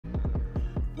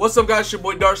What's up, guys? It's your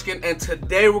boy Darkskin, and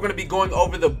today we're going to be going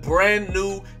over the brand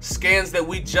new scans that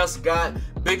we just got.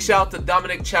 Big shout out to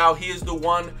Dominic Chow. He is the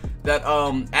one that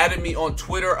added me on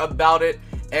Twitter about it.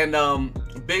 And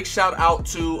big shout out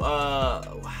to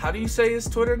how do you say his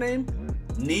Twitter name?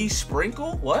 Knee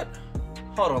Sprinkle? What?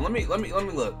 Hold on, let me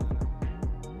look.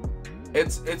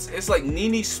 It's like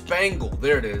Nini Spangle.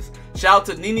 There it is. Shout out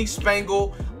to Nini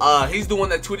Spangle. He's the one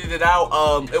that tweeted it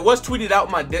out. It was tweeted out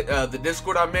in my the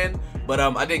Discord I'm in, but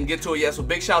I didn't get to it yet. So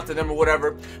big shout out to them or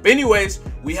whatever. But anyways,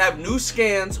 we have new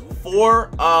scans for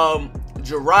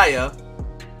JIRAIYA.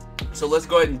 So let's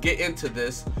go ahead and get into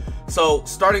this. So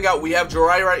starting out, we have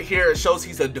JIRAIYA right here. It shows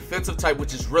he's a defensive type,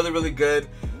 which is really good.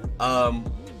 Now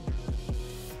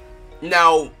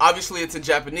obviously it's in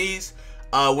Japanese.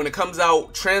 When it comes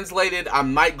out translated, I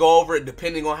might go over it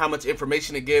depending on how much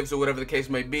information it gives or whatever the case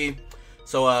may be.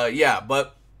 So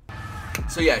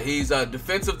yeah, he's a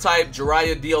defensive type,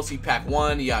 JIRAIYA DLC Pack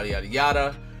 1, yada yada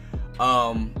yada.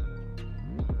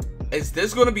 Is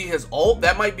this gonna be his ult?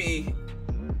 That might be.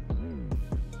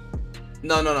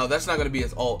 No, that's not gonna be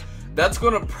his ult. That's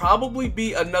gonna probably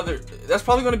be another. That's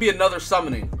probably gonna be another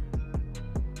summoning.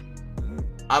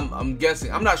 I'm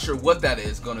guessing. I'm not sure what that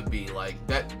is gonna be like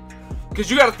that. Because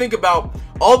you got to think about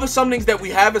all the summonings that we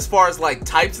have as far as like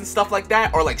types and stuff like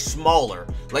that are like smaller.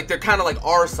 Like they're kind of like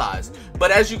our size.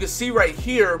 But as you can see right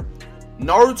here,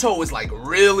 Naruto is like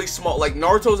really small. Like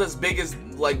Naruto's as big as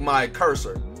like my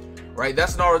cursor. Right?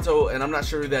 That's Naruto, and I'm not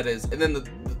sure who that is. And then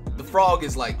the frog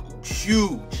is like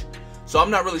huge. So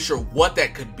I'm not really sure what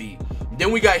that could be.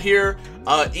 Then we got here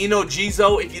Ino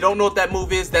Jizo. If you don't know what that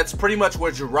move is, that's pretty much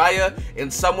where JIRAIYA in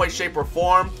some way, shape, or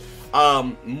form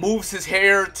moves his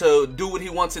hair to do what he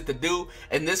wants it to do.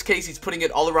 In this case, he's putting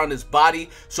it all around his body,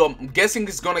 so I'm guessing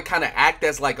it's going to kind of act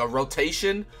as like a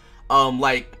rotation.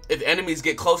 Like if enemies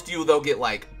get close to you, they'll get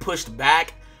like pushed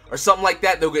back or something like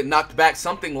that. They'll get knocked back,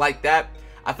 something like that.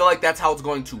 I feel like that's how it's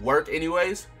going to work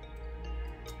anyways.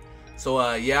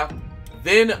 So yeah,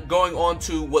 then going on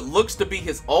to what looks to be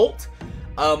his ult.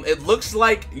 It looks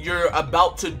like you're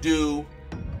about to do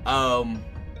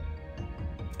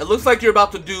it looks like you're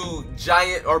about to do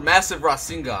giant or massive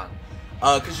Rasengan,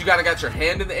 because you kind of got your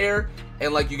hand in the air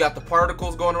and like you got the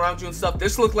particles going around you and stuff.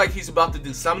 This looks like he's about to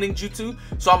do summoning jutsu,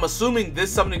 so I'm assuming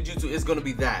this summoning jutsu is going to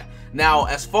be that. Now,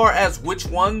 as far as which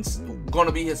one's going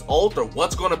to be his ult or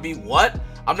what's going to be what,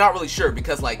 I'm not really sure,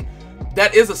 because like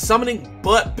that is a summoning,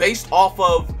 but based off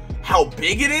of how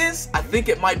big it is, I think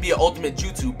it might be an ultimate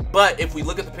jutsu. But if we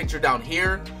look at the picture down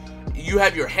here, you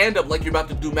have your hand up like you're about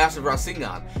to do massive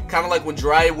Rasengan. Kind of like when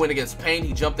JIRAIYA went against Pain,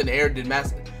 he jumped in the air, did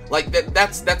massive. Like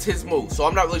that's his move. So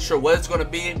I'm not really sure what it's going to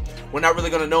be. We're not really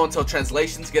going to know until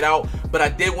translations get out. But I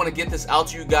did want to get this out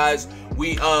to you guys.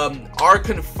 We are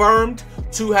confirmed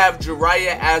to have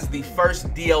JIRAIYA as the first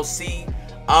DLC.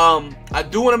 I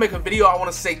do want to make a video, I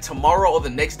want to say tomorrow or the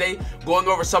next day, going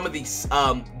over some of these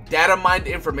data mined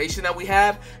information that we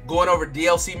have, going over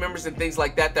DLC members and things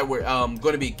like that that we're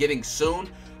going to be getting soon.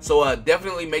 So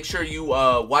definitely make sure you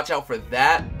watch out for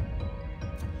that.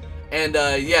 And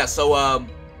yeah, so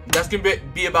that's gonna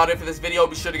be about it for this video.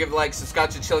 Be sure to give it a like,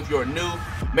 subscribe to the channel if you're new.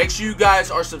 Make sure you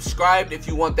guys are subscribed if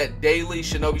you want that daily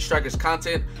Shinobi Strikers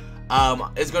content.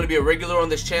 It's gonna be a regular on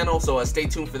this channel, so stay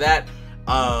tuned for that.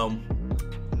 I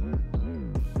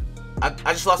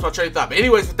just lost my train of thought. But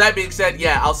anyways, with that being said,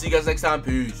 yeah, I'll see you guys next time.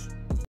 Peace.